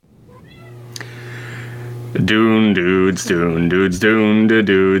Dune dudes, Dune dudes, Dune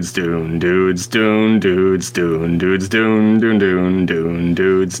dudes, Dune dudes, Dune dudes, Dune dudes, Dune Dune Dune Dune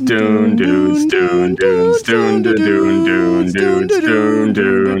dudes, Dune dudes, Dune dudes, Dune Dune Dune dudes, Dune Dune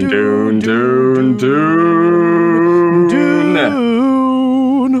Dune Dune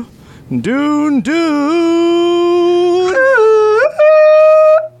Dune Dune Dune.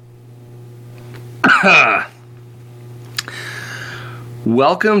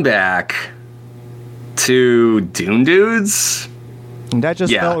 Welcome back to Dune Dudes. That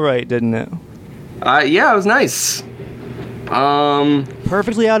just felt right, didn't it? Yeah, it was nice.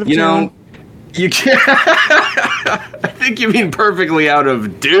 Perfectly out of tune. Know, you can't. I think you mean perfectly out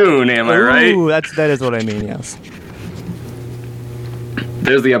of Dune. Am I right? Ooh, that is what I mean. Yes.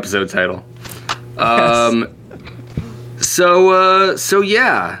 There's the episode title. Yes. So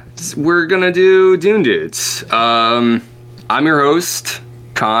yeah, we're gonna do Dune Dudes. I'm your host,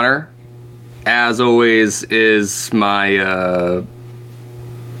 Connor. As always, is my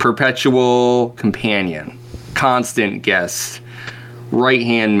perpetual companion, constant guest,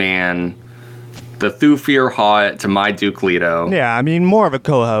 right-hand man, the Thufir Hawat to my Duke Leto. Yeah, I mean, more of a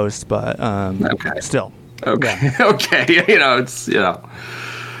co-host, but okay. Still. Okay. Yeah. Okay. It's. All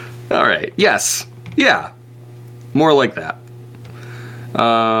right. Yes. Yeah. More like that.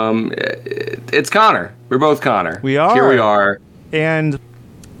 It's Connor. We're both Connor. We are. Here we are. And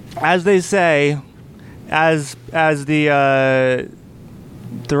as they say, as the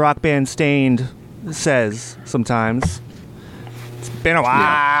rock band Stained says sometimes, it's been a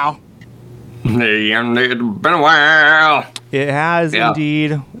while. It's been a while. It has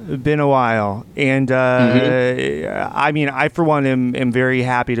indeed been a while. And I mean, I for one am very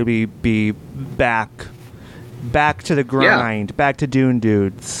happy to be back to the grind, back to Dune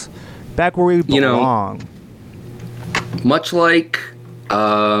Dudes, back where we belong. Much like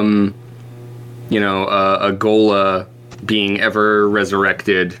a Gola being ever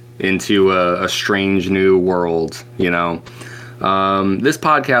resurrected into a strange new world, this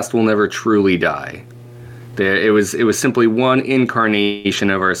podcast will never truly die. It was simply one incarnation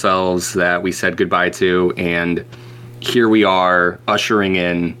of ourselves that we said goodbye to, and here we are ushering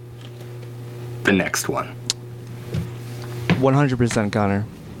in the next one. 100%, Connor.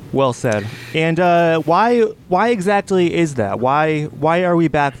 Well said. And why exactly is that? Why are we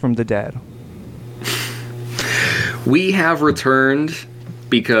back from the dead? We have returned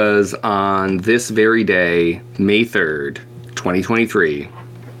because on this very day, May 3rd, 2023,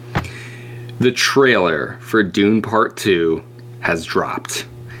 the trailer for Dune Part 2 has dropped.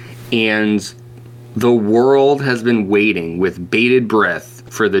 And the world has been waiting with bated breath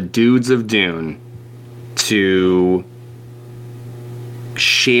for the dudes of Dune to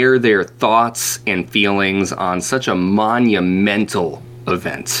share their thoughts and feelings on such a monumental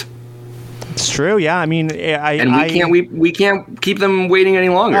event. It's true, yeah. I mean, we can't keep them waiting any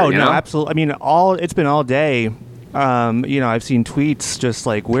longer. Oh no, absolutely. I mean, it's been all day. I've seen tweets just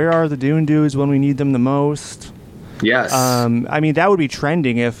like, "Where are the Dune Dudes when we need them the most?" Yes. I mean, that would be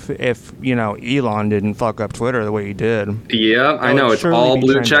trending if Elon didn't fuck up Twitter the way he did. Yeah, I know. It's all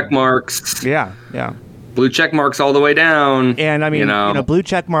blue trending. Check marks. Yeah. Blue check marks all the way down. And I mean, blue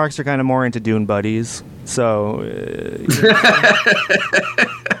check marks are kind of more into Dune buddies. So,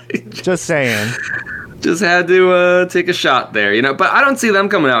 just saying. Just had to take a shot there, But I don't see them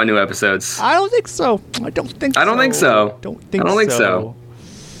coming out in new episodes. I don't think so. I don't think so.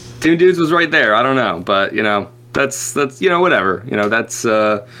 Dune Dudes was right there. I don't know, but that's whatever. That's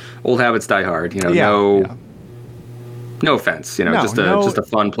old habits die hard. No offense, just a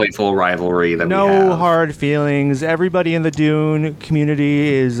fun, playful rivalry that we have. No hard feelings. Everybody in the Dune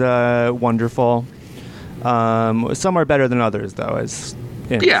community is wonderful. Some are better than others, though.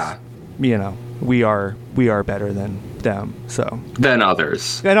 We are better than them. So than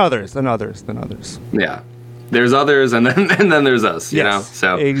others. Yeah. There's others, and then there's us.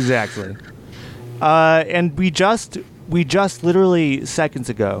 So exactly. And we just literally seconds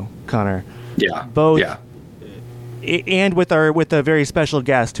ago, Connor. Yeah. Both. Yeah. And with a very special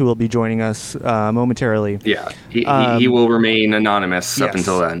guest who will be joining us momentarily. Yeah, he will remain anonymous up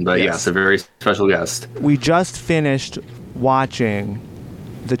until then. But yes, a very special guest. We just finished watching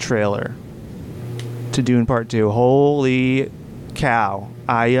the trailer to Dune Part 2. Holy cow!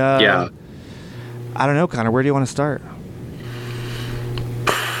 I don't know, Connor. Where do you want to start?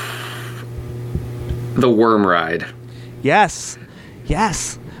 The worm ride. Yes.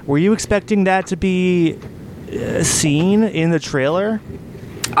 Were you expecting that to be scene in the trailer?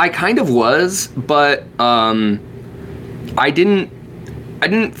 I kind of was, but I didn't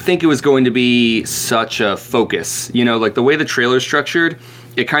think it was going to be such a focus. Like the way the trailer's structured,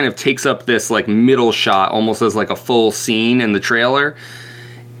 it kind of takes up this like middle shot almost as like a full scene in the trailer,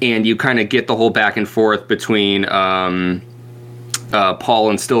 and you kind of get the whole back and forth between Paul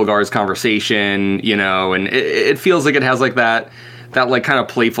and Stilgar's conversation, you know, and it feels like it has like that like kind of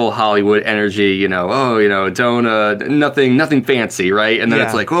playful Hollywood energy, you know, oh, you know, don't nothing fancy, right? And then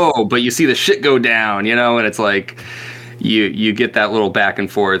it's like, oh, but you see the shit go down, you know, and it's like you get that little back and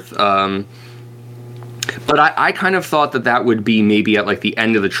forth. But I kind of thought that would be maybe at like the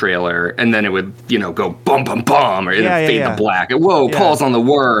end of the trailer, and then it would, you know, go bum bum bum, or then fade to black. Whoa, Paul's on the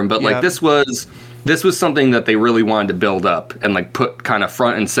worm. But like this was something that they really wanted to build up and like put kind of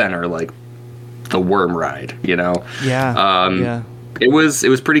front and center, like the worm ride, you know? It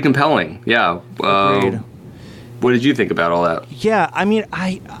was pretty compelling. Yeah. What did you think about all that? Yeah, I mean,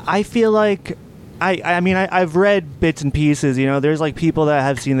 I feel like I've read bits and pieces, you know, there's like people that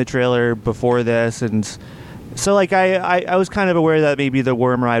have seen the trailer before this, and so like I was kind of aware that maybe the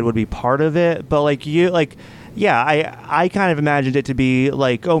worm ride would be part of it, but like I kind of imagined it to be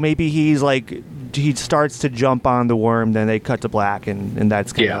like, oh, maybe he's like, he starts to jump on the worm, then they cut to black, and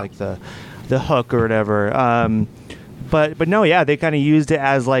that's kind of like the hook or whatever. But no, yeah, they kind of used it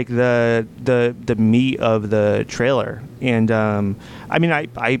as like the meat of the trailer, and I mean,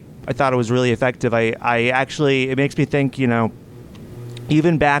 I thought it was really effective. I actually, it makes me think, you know,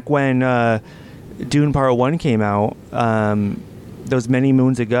 even back when Dune Part 1 came out, those many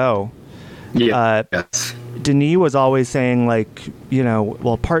moons ago, yes, Denis was always saying, like, you know,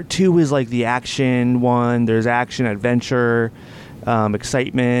 well, Part 2 is like the action one. There's action, adventure,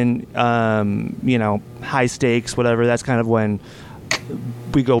 excitement, you know, high stakes, whatever. That's kind of when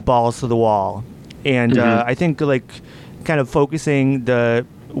we go balls to the wall. And I think, like, kind of focusing the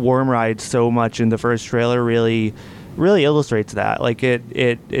worm ride so much in the first trailer really illustrates that. Like,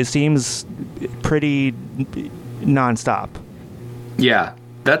 it seems pretty nonstop. Yeah,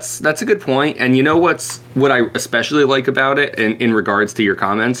 that's a good point. And you know what I especially like about it in regards to your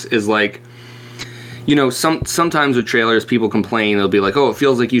comments is, like, you know, sometimes with trailers people complain, they'll be like, oh, it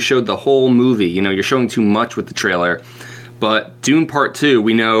feels like you showed the whole movie, you know, you're showing too much with the trailer. But Dune Part 2,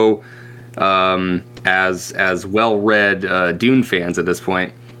 we know, as well-read Dune fans at this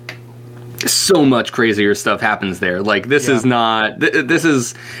point, so much crazier stuff happens there. Like, this is not,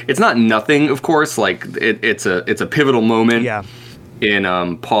 it's not nothing, of course. Like, it's a pivotal moment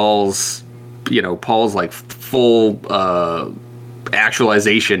in Paul's like full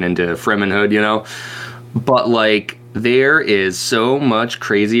actualization into Fremenhood, you know. But like, there is so much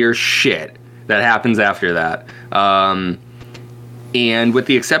crazier shit that happens after that. And with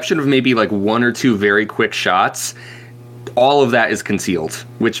the exception of maybe like one or two very quick shots, all of that is concealed,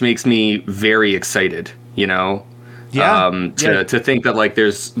 which makes me very excited, you know? To think that, like,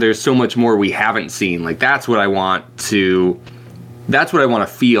 there's so much more we haven't seen. Like, that's what I want to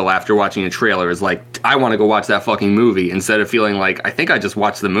feel after watching a trailer, is like, I want to go watch that fucking movie instead of feeling like, I think I just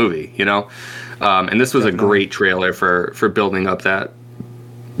watched the movie, you know? And this was a great trailer for building up that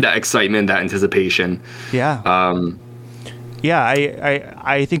excitement, that anticipation. Yeah,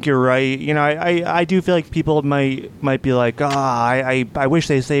 I think you're right. You know, I do feel like people might be like, I wish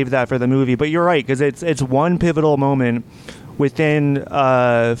they saved that for the movie. But you're right, because it's one pivotal moment within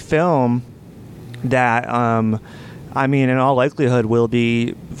film that, I mean, in all likelihood, will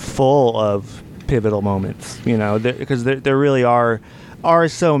be full of pivotal moments. You know, because there really are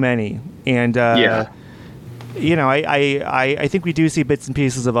so many, and you know, I think we do see bits and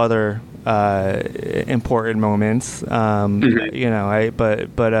pieces of other important moments, you know,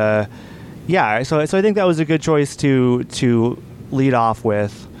 so I think that was a good choice to lead off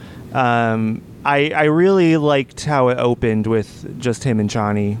with. I really liked how it opened with just him and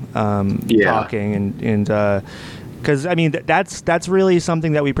Chani talking, and because I mean that's really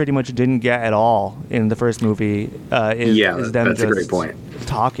something that we pretty much didn't get at all in the first movie. Is them that's just a great point.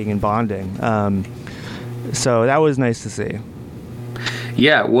 Talking and bonding. So that was nice to see.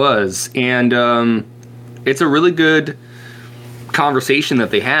 Yeah, it was. And it's a really good conversation that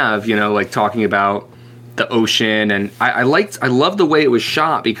they have, you know, like talking about the ocean. And I love the way it was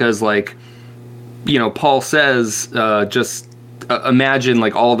shot, because, like, you know, Paul says, just imagine,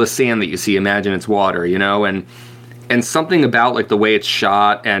 like, all the sand that you see, imagine it's water, you know, and something about, like, the way it's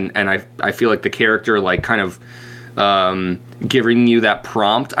shot, and I feel like the character, like, kind of giving you that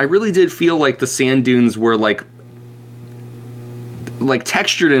prompt. I really did feel like the sand dunes were like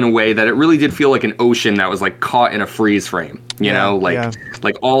textured in a way that it really did feel like an ocean that was like caught in a freeze frame, you know,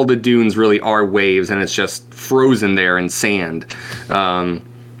 like all the dunes really are waves, and it's just frozen there in sand. And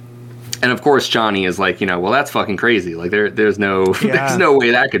of course Johnny is like, you know, well, that's fucking crazy. Like there's no there's no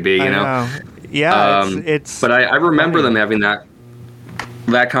way that could be, you know? Yeah, it's but I remember them having that.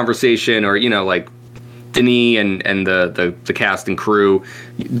 that conversation, or like Denis and the cast and crew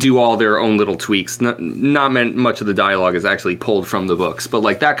do all their own little tweaks. Not much of the dialogue is actually pulled from the books, but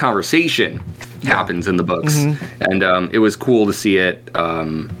like that conversation happens in the books, and it was cool to see it.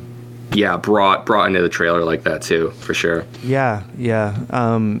 Brought into the trailer like that too, for sure. Yeah.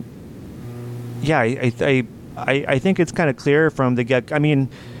 I think it's kind of clear from the get. I mean,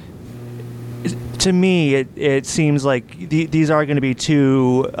 to me, it seems like these are going to be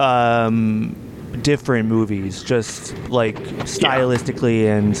two different movies, just like stylistically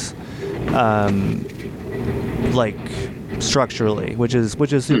and like structurally, which is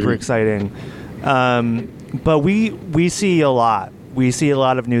super exciting. But we see a lot. We see a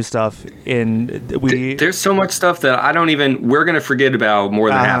lot of new stuff there's so much stuff that we're going to forget about more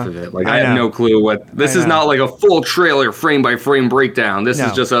than half of it. Like I have no clue this is not like a full trailer frame by frame breakdown. This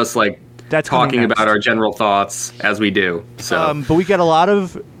is just us talking about our general thoughts as we do. So, but we get a lot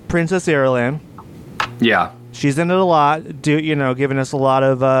of Princess Irulan. Yeah. She's in it a lot, giving us a lot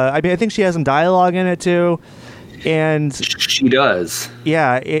of, I think she has some dialogue in it too. And she does.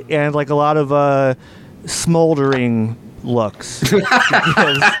 Yeah. And like a lot of smoldering looks.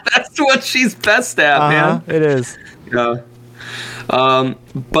 That's what she's best at, man. It is. Yeah.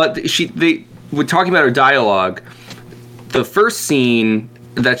 But we're talking about her dialogue. The first scene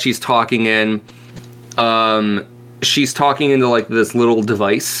that she's talking in, she's talking into like this little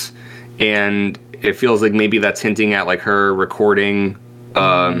device, and it feels like maybe that's hinting at like her recording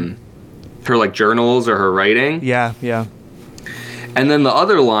her like journals or her writing. Yeah. And then the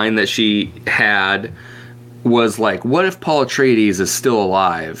other line that she had was like, what if Paul Atreides is still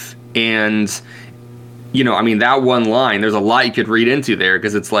alive? And that one line, there's a lot you could read into there,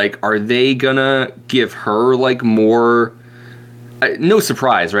 because it's like, are they gonna give her like more? No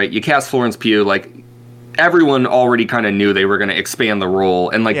surprise, right? You cast Florence Pugh, like everyone already kind of knew they were going to expand the role,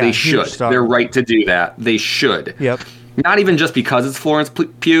 and like they should. They're right to do that. They should. Yep. Not even just because it's Florence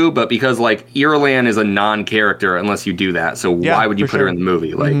Pugh, but because like Irulan is a non-character unless you do that. So why would you put her in the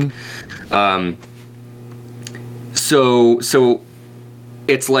movie? Like, so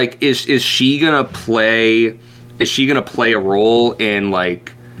it's like, is she gonna play a role in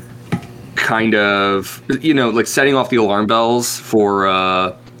like kind of like setting off the alarm bells for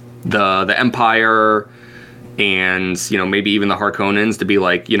the Empire and maybe even the Harkonnens to be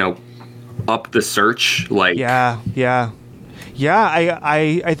like up the search? Like I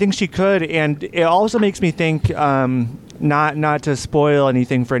think she could, and it also makes me think, not to spoil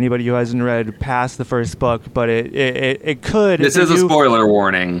anything for anybody who hasn't read past the first book, but it could. This is a spoiler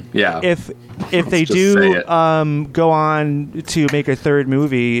warning. Yeah. If they do go on to make a third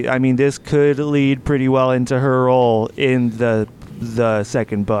movie, I mean, this could lead pretty well into her role in the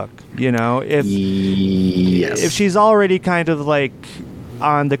second book. If she's already kind of like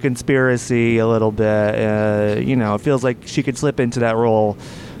on the conspiracy a little bit, it feels like she could slip into that role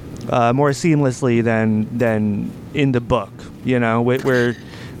more seamlessly than in the book,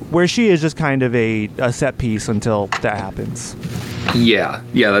 where she is just kind of a set piece until that happens. Yeah,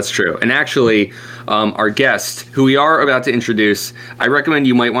 that's true. And actually, our guest, who we are about to introduce, I recommend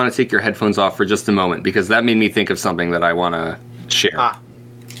you might want to take your headphones off for just a moment, because that made me think of something that I want to share.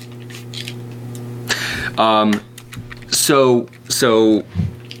 So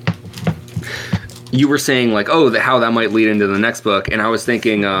you were saying like, how that might lead into the next book, and I was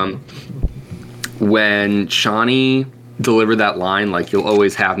thinking, when Shani delivered that line, like, "You'll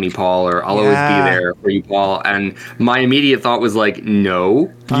always have me, Paul," or "I'll always be there for you, Paul," and my immediate thought was like,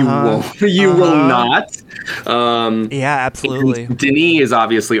 no, you won't. You will not. Absolutely. Denis is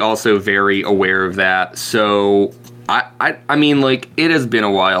obviously also very aware of that. So I mean, like, it has been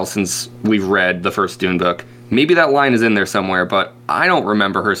a while since we've read the first Dune book. Maybe that line is in there somewhere, but I don't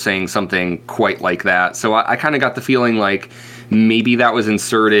remember her saying something quite like that. So I kind of got the feeling like maybe that was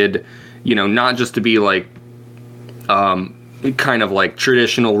inserted, not just to be like kind of like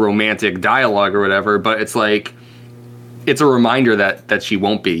traditional romantic dialogue or whatever, but it's like, it's a reminder that she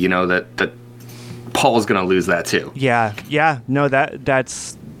won't be, that Paul's going to lose that too. Yeah. No, that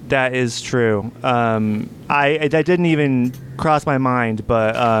is true. That didn't even cross my mind,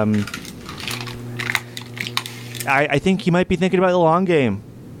 but I think he might be thinking about the long game.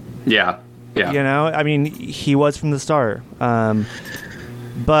 Yeah. I mean, he was from the start.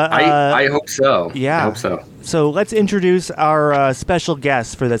 But I hope so. Yeah, I hope so. So let's introduce our special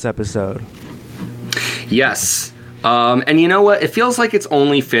guest for this episode. Yes. And you know what? It feels like it's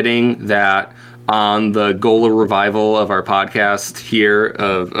only fitting that on the Gola revival of our podcast here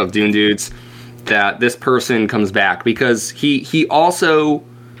of Dune Dudes, that this person comes back, because he also,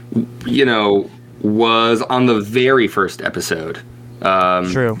 was on the very first episode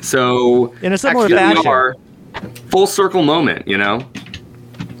True. So in a similar actually, fashion, our full circle moment, you know.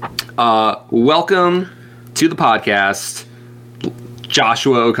 Welcome to the podcast,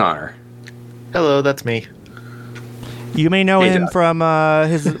 Joshua O'Connor. Hello, that's me. You may know him Josh. from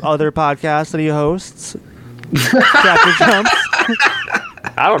his other podcast that he hosts, Chapter Jumps.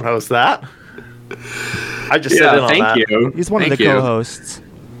 I don't host that. I just sit in on that. Thank you. He's one of the co-hosts.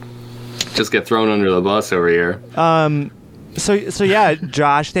 Just get thrown under the bus over here. So yeah,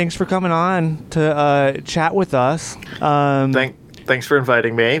 Josh, thanks for coming on to chat with us. Thanks for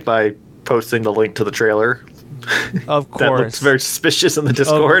inviting me by posting the link to the trailer. Of course. That looks very suspicious in the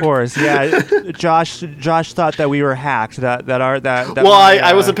Discord. Of course, yeah. Josh thought that we were hacked.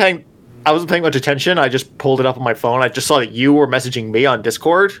 I wasn't paying much attention. I just pulled it up on my phone. I just saw that you were messaging me on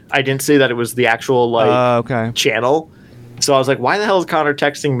Discord. I didn't see that it was the actual channel. So I was like, why the hell is Connor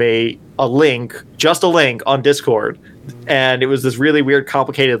texting me just a link on Discord? And it was this really weird,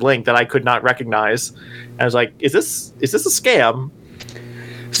 complicated link that I could not recognize. And I was like, is this a scam?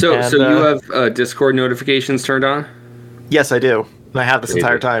 So you have Discord notifications turned on? Yes, I do. And I have this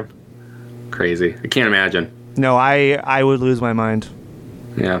entire time. Crazy. I can't imagine. No, I would lose my mind.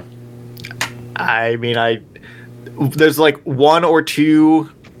 Yeah. I mean, there's like one or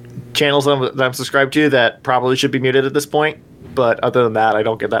two channels that I'm subscribed to that probably should be muted at this point. But other than that, I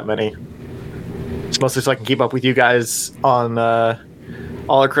don't get that many. It's mostly so I can keep up with you guys on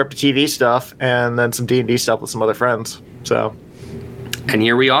all our crypto TV stuff and then some D&D stuff with some other friends. So... And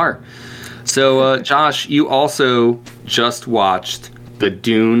here we are. So, Josh, you also just watched the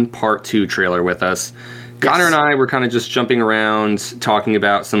Dune Part 2 trailer with us. Yes. Connor and I were kind of just jumping around, talking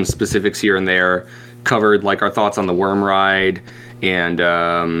about some specifics here and there, covered like our thoughts on the worm ride and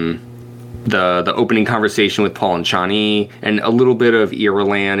the opening conversation with Paul and Chani, and a little bit of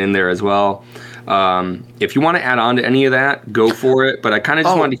Irulan in there as well. If you want to add on to any of that, go for it. But I kind of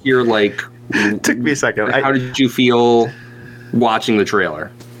just wanted to hear, like... It took me a second. How did you feel watching the trailer?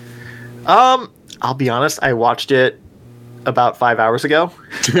 I'll be honest, I watched it about 5 hours ago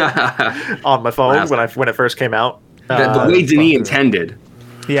on my phone when it first came out. The way Denis intended.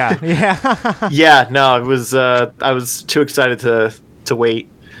 Yeah. Yeah, no, it was I was too excited to wait.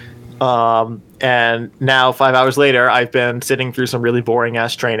 And now 5 hours later, I've been sitting through some really boring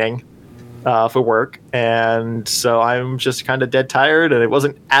ass training for work, and so I'm just kind of dead tired, and it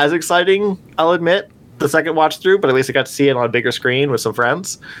wasn't as exciting, I'll admit, the second watch through, but at least I got to see it on a bigger screen with some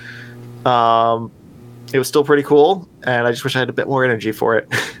friends. It was still pretty cool, and I just wish I had a bit more energy for it.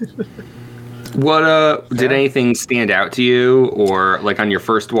 What did anything stand out to you, or like on your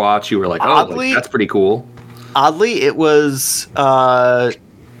first watch you were like, oddly, that's pretty cool? Oddly, it was I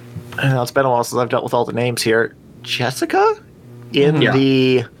don't know, it's been a while since I've dealt with all the names here. Jessica in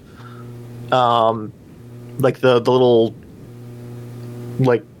the like the little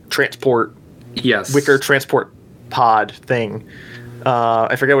like transport wicker transport pod thing.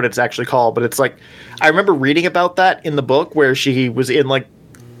 I forget what it's actually called, but it's like, I remember reading about that in the book where she was in like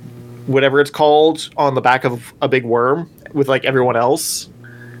whatever it's called on the back of a big worm with like everyone else.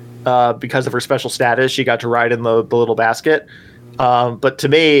 Because of her special status, she got to ride in the little basket. But to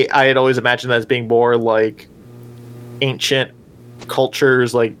me, I had always imagined that as being more like ancient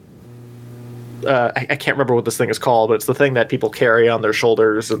cultures, like I can't remember what this thing is called, but it's the thing that people carry on their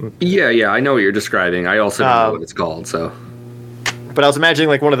shoulders. And yeah, I know what you're describing. I also don't know what it's called. So, but I was imagining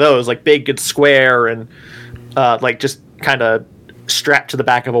like one of those, like big and square, and like just kind of strapped to the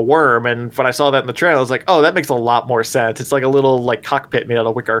back of a worm. And when I saw that in the trailer, I was like, oh, that makes a lot more sense. It's like a little like cockpit made out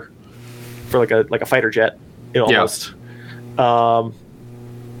of wicker for like a fighter jet, almost. Yeah.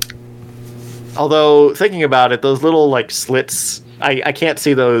 Although thinking about it, those little like slits, I can't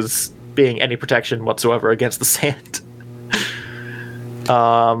see those being any protection whatsoever against the sand.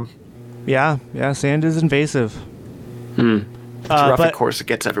 Yeah, sand is invasive. It's rough, of course, it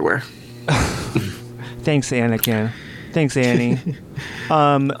gets everywhere. Thanks, Anakin. Thanks, Annie.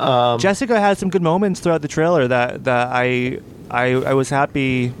 Jessica had some good moments throughout the trailer that I was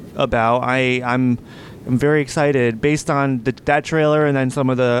happy about. I'm very excited based on that trailer and then some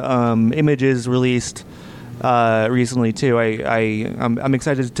of the images released recently too. I'm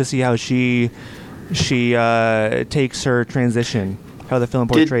excited to see how she takes her transition, how the film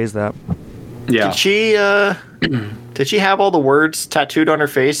portrays that. Yeah. Did she have all the words tattooed on her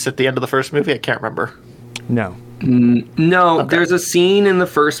face at the end of the first movie? I can't remember. No. No, okay. There's a scene in the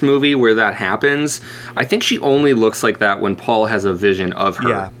first movie where that happens. I think she only looks like that when Paul has a vision of her.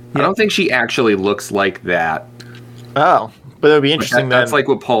 Yeah. I don't think she actually looks like that. Oh, but it would be interesting. That's like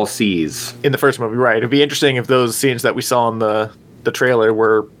what Paul sees in the first movie, right? It'd be interesting if those scenes that we saw in the trailer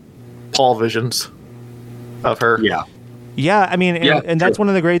were Paul visions of her. Yeah. Yeah, I mean, and that's one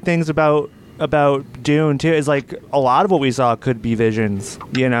of the great things about Dune too, is like a lot of what we saw could be visions.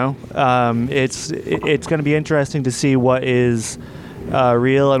 You know, it's going to be interesting to see what is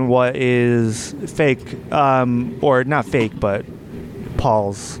real and what is fake, or not fake, but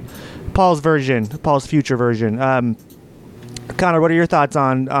Paul's future version. Connor, what are your thoughts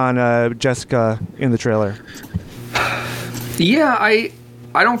on Jessica in the trailer? Yeah, I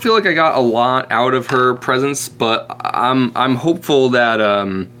don't feel like I got a lot out of her presence, but I'm hopeful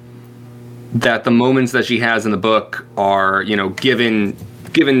that that the moments that she has in the book are, you know, given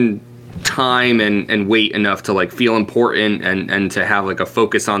time and weight enough to like feel important and to have like a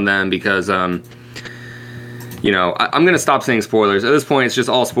focus on them, because you know, I'm gonna stop saying spoilers at this point. It's just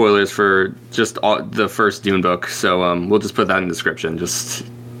all spoilers for just the first Dune book, so we'll just put that in the description.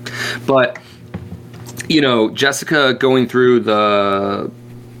 But you know, Jessica going through the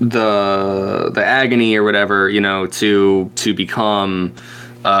agony or whatever, you know, to become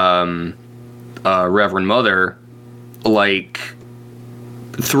Reverend Mother, like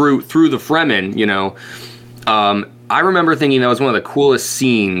through the Fremen, you know, I remember thinking that was one of the coolest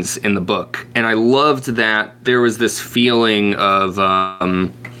scenes in the book, and I loved that there was this feeling of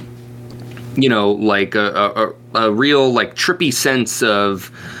you know, like a real like trippy sense of,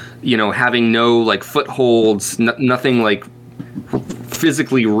 you know, having no like footholds, nothing like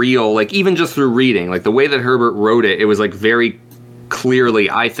physically real, like even just through reading, like the way that Herbert wrote it, it was like very clearly,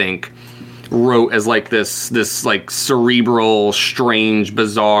 I think, wrote as like this like cerebral, strange,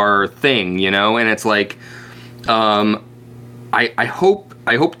 bizarre thing, you know. And it's like, I hope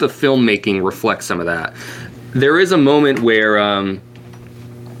the filmmaking reflects some of that. There is a moment where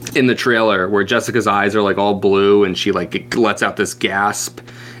in the trailer where Jessica's eyes are like all blue and she like lets out this gasp.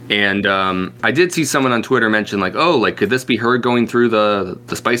 And I did see someone on Twitter mention like, oh, like, could this be her going through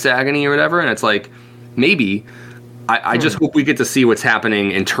the spice agony or whatever? And it's like, maybe. I just hope we get to see what's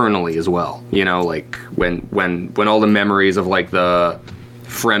happening internally as well. You know, like when all the memories of like the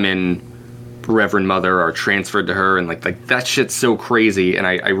Fremen Reverend Mother are transferred to her, and like that shit's so crazy. And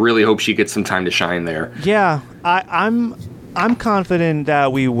I really hope she gets some time to shine there. Yeah, I'm confident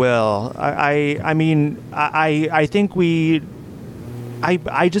that we will. I mean, I think we.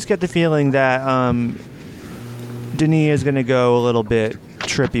 I just get the feeling that Denis is going to go a little bit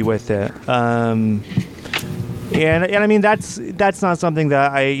trippy with it, and I mean that's not something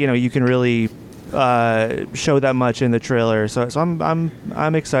that you can really show that much in the trailer. So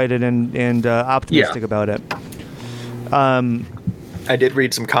I'm excited and optimistic about it. I did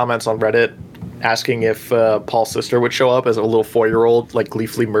read some comments on Reddit asking if Paul's sister would show up as a little 4-year-old, like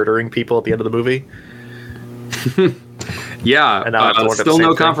gleefully murdering people at the end of the movie. Yeah, and still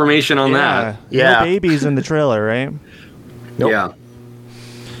no confirmation on that. Yeah, no babies in the trailer, right? Nope. Yeah.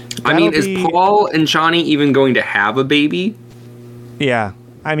 I mean, is Paul and Chani even going to have a baby? Yeah.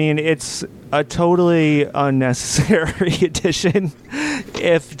 I mean, it's a totally unnecessary addition.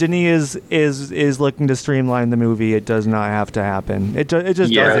 If Denis is looking to streamline the movie, it does not have to happen. It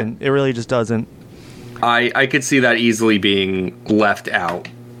just doesn't. It really just doesn't. I could see that easily being left out.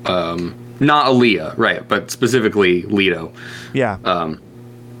 Not Aaliyah, right, but specifically Leto. Yeah.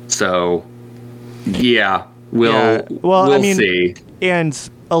 So, yeah, we'll see. And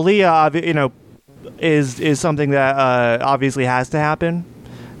Aaliyah, is something that obviously has to happen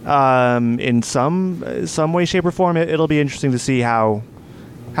in some way, shape, or form. It'll be interesting to see how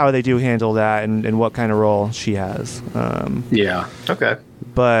they do handle that and what kind of role she has. Yeah. Okay.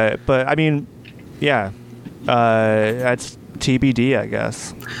 But I mean, yeah, that's TBD, I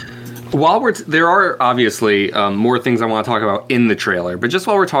guess. While there are obviously more things I want to talk about in the trailer, but just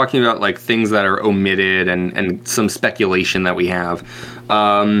while we're talking about like things that are omitted and some speculation that we have,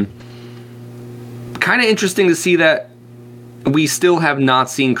 kind of interesting to see that we still have not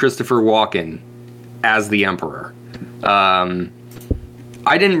seen Christopher Walken as the Emperor.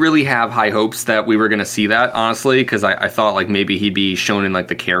 I didn't really have high hopes that we were going to see that, honestly, because I thought like maybe he'd be shown in like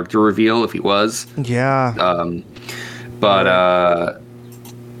the character reveal if he was. Yeah.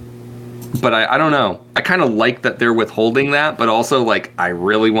 But I don't know. I kind of like that they're withholding that, but also like I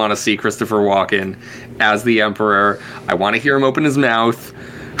really want to see Christopher Walken as the Emperor. I want to hear him open his mouth.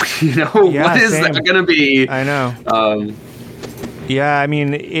 What is that going to be? I know. Yeah, I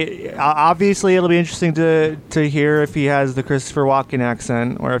mean, obviously it'll be interesting to hear if he has the Christopher Walken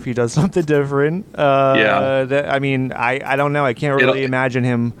accent or if he does something different. I mean, I don't know. I can't really imagine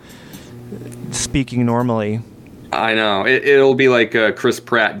him speaking normally. I know. It'll be like Chris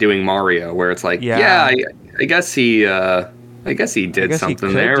Pratt doing Mario, where it's like, I guess he did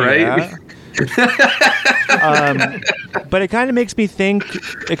something there, right? But it kind of makes me think.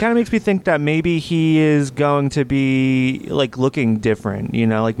 It kind of makes me think that maybe he is going to be like looking different. You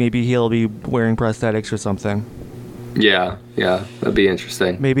know, like maybe he'll be wearing prosthetics or something. Yeah, that'd be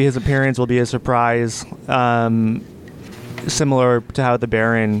interesting. Maybe his appearance will be a surprise, similar to how the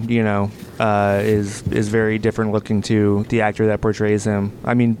Baron, you know, is very different looking to the actor that portrays him.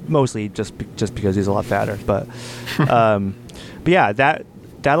 I mean, mostly just because he's a lot fatter, but yeah,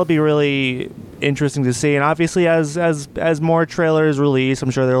 that'll be really interesting to see. And obviously, as more trailers release, I'm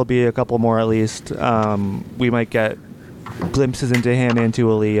sure there'll be a couple more at least. We might get glimpses into him and to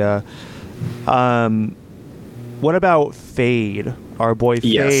Aaliyah. What about Fade? Our boy Fade.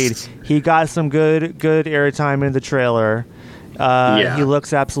 Yes. He got some good airtime in the trailer. He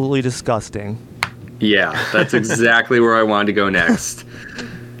looks absolutely disgusting. Yeah, that's exactly where I wanted to go next.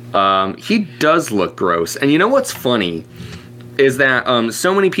 He does look gross. And you know what's funny is that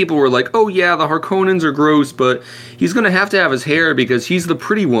so many people were like, oh yeah, the Harkonnens are gross, but he's going to have his hair because he's the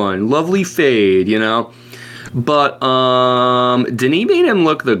pretty one. Lovely Fade, you know? But Denis made him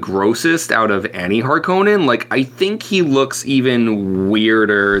look the grossest out of any Harkonnen. Like, I think he looks even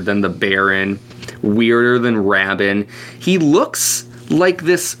weirder than the Baron, weirder than Rabin. He looks like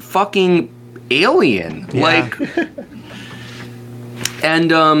this fucking alien. Yeah. Like,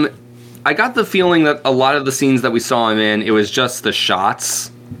 and I got the feeling that a lot of the scenes that we saw him in, it was just the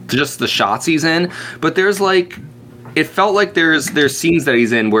shots he's in. But there's like, it felt like there's scenes that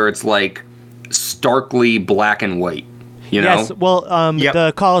he's in where it's like starkly black and white, you know? Yes, well,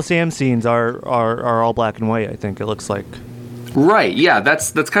 the Colosseum scenes are all black and white, I think it looks like. Right, yeah,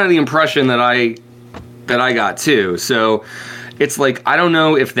 that's kind of the impression that I got too. So it's like, I don't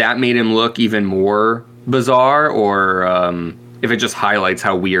know if that made him look even more bizarre or if it just highlights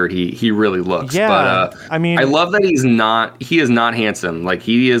how weird he really looks. Yeah, but I mean, I love that he is not handsome. Like,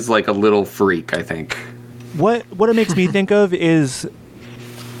 he is like a little freak, I think. What it makes me think of is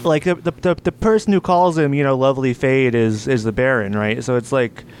like the person who calls him, you know, Lovely Fade is the Baron, right? So it's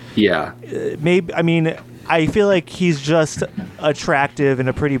like, yeah, maybe, I mean, I feel like he's just attractive and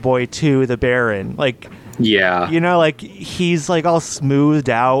a pretty boy to the Baron, like, yeah, you know, like he's like all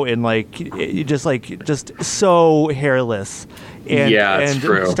smoothed out and like just so hairless and and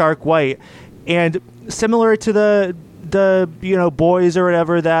true. Stark white, and similar to the you know, boys or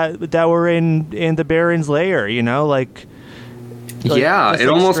whatever that were in the Baron's lair, you know, like yeah, it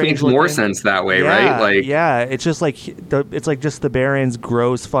almost makes more sense that way, right? Like, yeah, it's just like it's like just the Baron's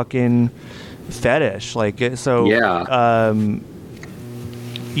gross fucking fetish, like, so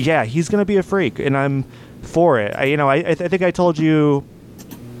yeah, he's gonna be a freak, and I'm for it. I think I told you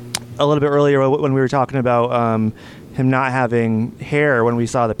a little bit earlier when we were talking about him not having hair when we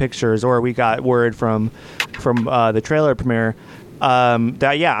saw the pictures, or we got word from the trailer premiere.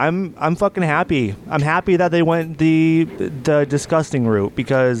 That I'm fucking happy. I'm happy that they went the disgusting route,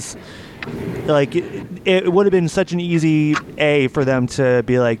 because like it would have been such an easy A for them to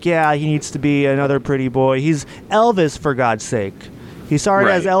be like, yeah, he needs to be another pretty boy. He's Elvis, for God's sake. He started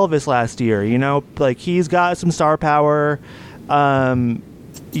as Elvis last year, you know, like he's got some star power. You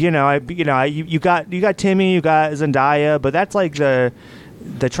got Timmy, you got Zendaya, but that's like the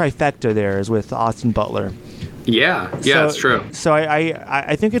trifecta there is with Austin Butler. Yeah, that's true. So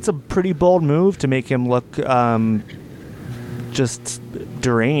I think it's a pretty bold move to make him look just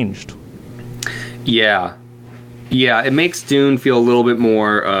deranged. Yeah, it makes Dune feel a little bit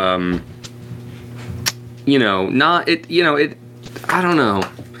more, I don't know.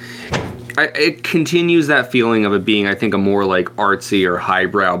 It continues that feeling of it being, I think, a more like artsy or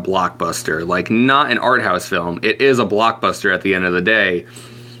highbrow blockbuster, like not an art house film. It is a blockbuster at the end of the day,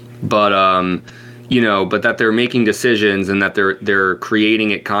 but but that they're making decisions and that they're creating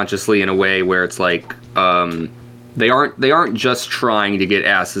it consciously in a way where it's like they aren't just trying to get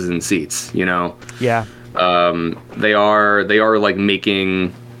asses in seats, you know. Yeah. They are like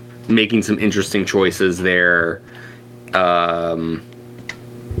making some interesting choices there. And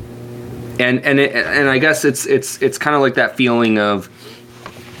I guess it's kind of like that feeling of,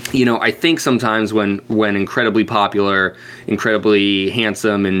 you know, I think sometimes when incredibly popular, incredibly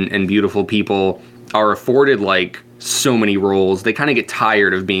handsome and beautiful people are afforded like so many roles, they kind of get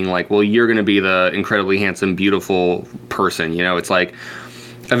tired of being like, well, you're going to be the incredibly handsome, beautiful person. You know, it's like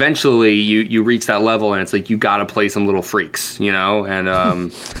eventually you reach that level and it's like you got to play some little freaks, you know. And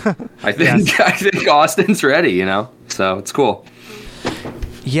I think Austin's ready, you know, so it's cool.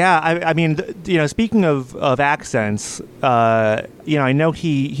 Yeah, I mean, you know, speaking of accents, you know, I know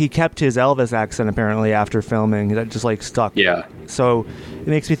he kept his Elvis accent apparently after filming. That just like stuck. Yeah. So it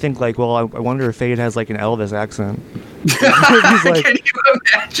makes me think like, well, I wonder if Fade has like an Elvis accent. He's like, can you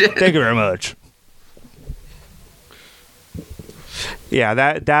imagine? Thank you very much. Yeah,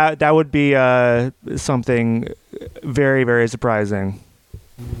 that would be something very, very surprising.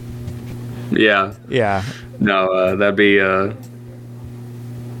 Yeah. Yeah. No, that'd be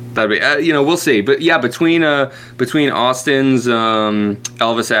we'll see. But yeah, between Austin's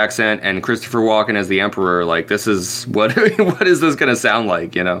Elvis accent and Christopher Walken as the Emperor, like, this is what is this gonna sound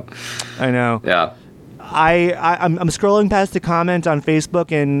like? I know. Yeah. I'm scrolling past the comment on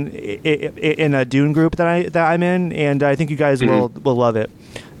Facebook in a Dune group that I'm in, and I think you guys will love it.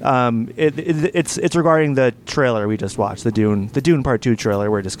 It's regarding the trailer we just watched, the Dune Part 2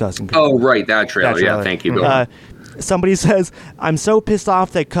 trailer we're discussing. Oh, right, that trailer. Yeah, thank you, Bill. Somebody says, "I'm so pissed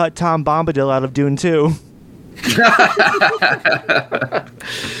off they cut Tom Bombadil out of Dune 2."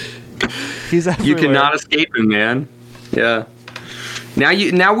 You cannot escape him, man. Yeah.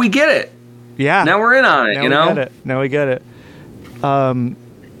 Now we get it. Yeah. Now we're in on it, Now we get it.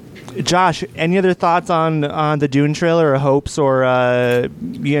 Josh, any other thoughts on the Dune trailer, or hopes, or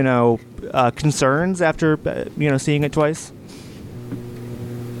concerns after seeing it twice?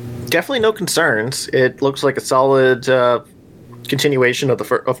 Definitely no concerns. It looks like a solid continuation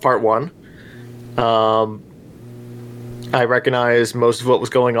of part one. I recognize most of what was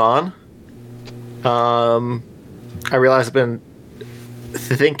going on. I realize I've been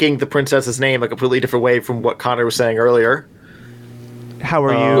thinking the princess's name a completely different way from what Connor was saying earlier. How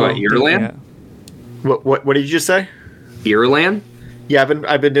are you? Irulan? What did you just say? Irulan? Yeah,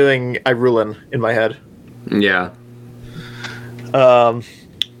 I've been doing Irulan in my head. Yeah.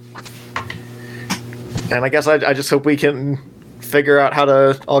 And I guess I just hope we can figure out how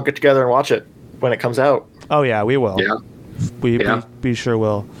to all get together and watch it when it comes out. Oh yeah, we will. Yeah. We sure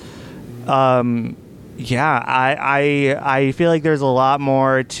will. Yeah, I feel like there's a lot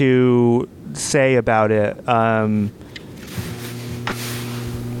more to say about it.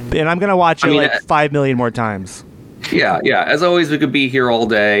 And I'm going to watch it 5 million more times. Yeah. As always, we could be here all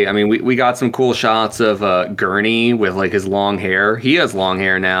day. I mean, we got some cool shots of Gurney with like his long hair. He has long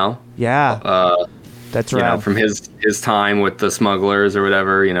hair now. Yeah. That's right. From his time with the smugglers or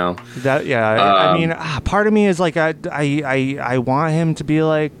whatever, That I mean, part of me is like I want him to be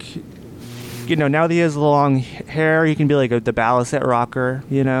like, now that he has long hair, he can be like the Balicet rocker,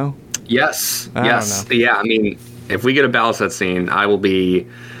 Yes. I yes. don't know. Yeah. I mean, if we get a Balicet scene, I will be.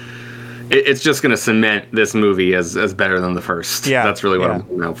 It's just going to cement this movie as better than the first. Yeah. That's really what I'm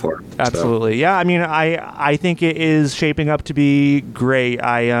looking out for. Absolutely. So. Yeah. I mean, I think it is shaping up to be great.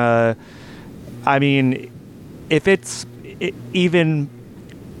 I mean, if it's even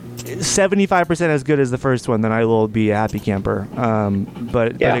 75% as good as the first one, then I will be a happy camper.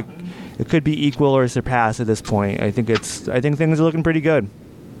 But it could be equal or surpass at this point. I think things are looking pretty good.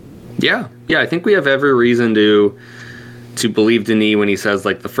 Yeah. I think we have every reason to believe Denis when he says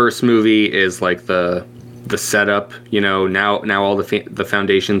like the first movie is like the setup. Now all the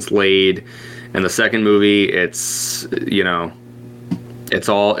foundation's laid, and the second movie it's it's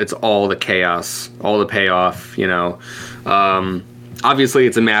all the chaos, all the payoff. Obviously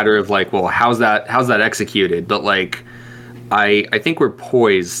it's a matter of like, well, how's that executed? But like, I think we're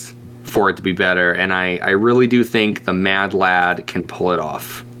poised for it to be better, and I really do think the Mad Lad can pull it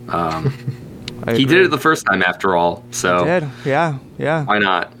off. He did it the first time, after all. So he did. Yeah. Why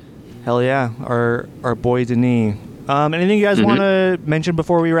not? Hell yeah, our boy Denis. Anything you guys want to mention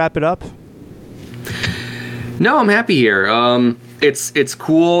before we wrap it up? No, I'm happy here. It's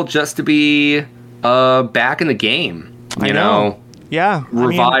cool just to be back in the game. You know. Yeah.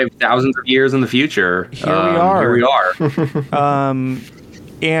 Revive thousands of years in the future. Here we are.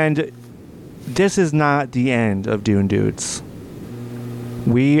 And this is not the end of Dune Dudes.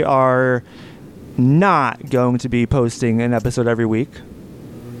 We are not going to be posting an episode every week,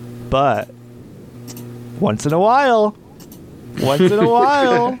 but once in a while, we'll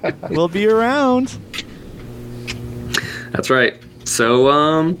be around. That's right.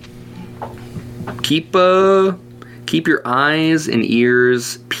 So keep your eyes and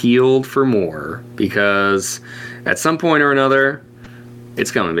ears peeled for more, because at some point or another,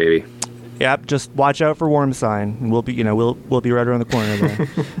 it's coming, baby. Yep, just watch out for Worm Sign. We'll be right around the corner there.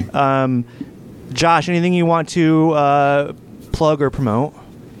 Josh, anything you want to plug or promote?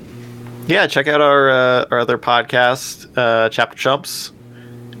 Yeah, check out our other podcast, Chapter Chumps,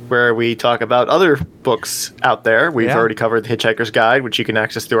 where we talk about other books out there. We've already covered The Hitchhiker's Guide, which you can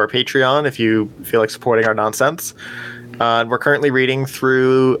access through our Patreon if you feel like supporting our nonsense. We're currently reading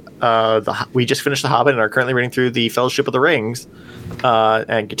through we just finished The Hobbit and are currently reading through The Fellowship of the Rings,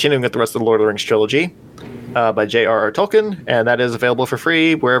 and continuing with the rest of the Lord of the Rings trilogy. by J.R.R. Tolkien, and that is available for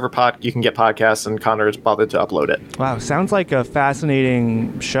free wherever you can get podcasts, and Connor has bothered to upload it. Wow, sounds like a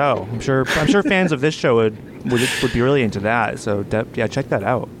fascinating show. I'm sure fans of this show would be really into that. So check that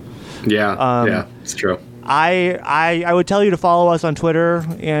out. Yeah, it's true. I would tell you to follow us on Twitter,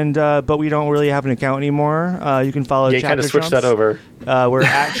 but we don't really have an account anymore. You can follow. You kind of switched that over. We're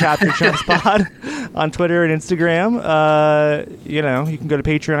at Chapter Chumps Pod on Twitter and Instagram. You can go to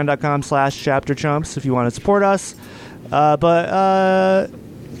patreon.com/chapterchumps if you want to support us. But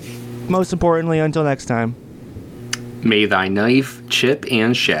most importantly, until next time, may thy knife chip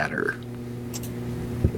and shatter.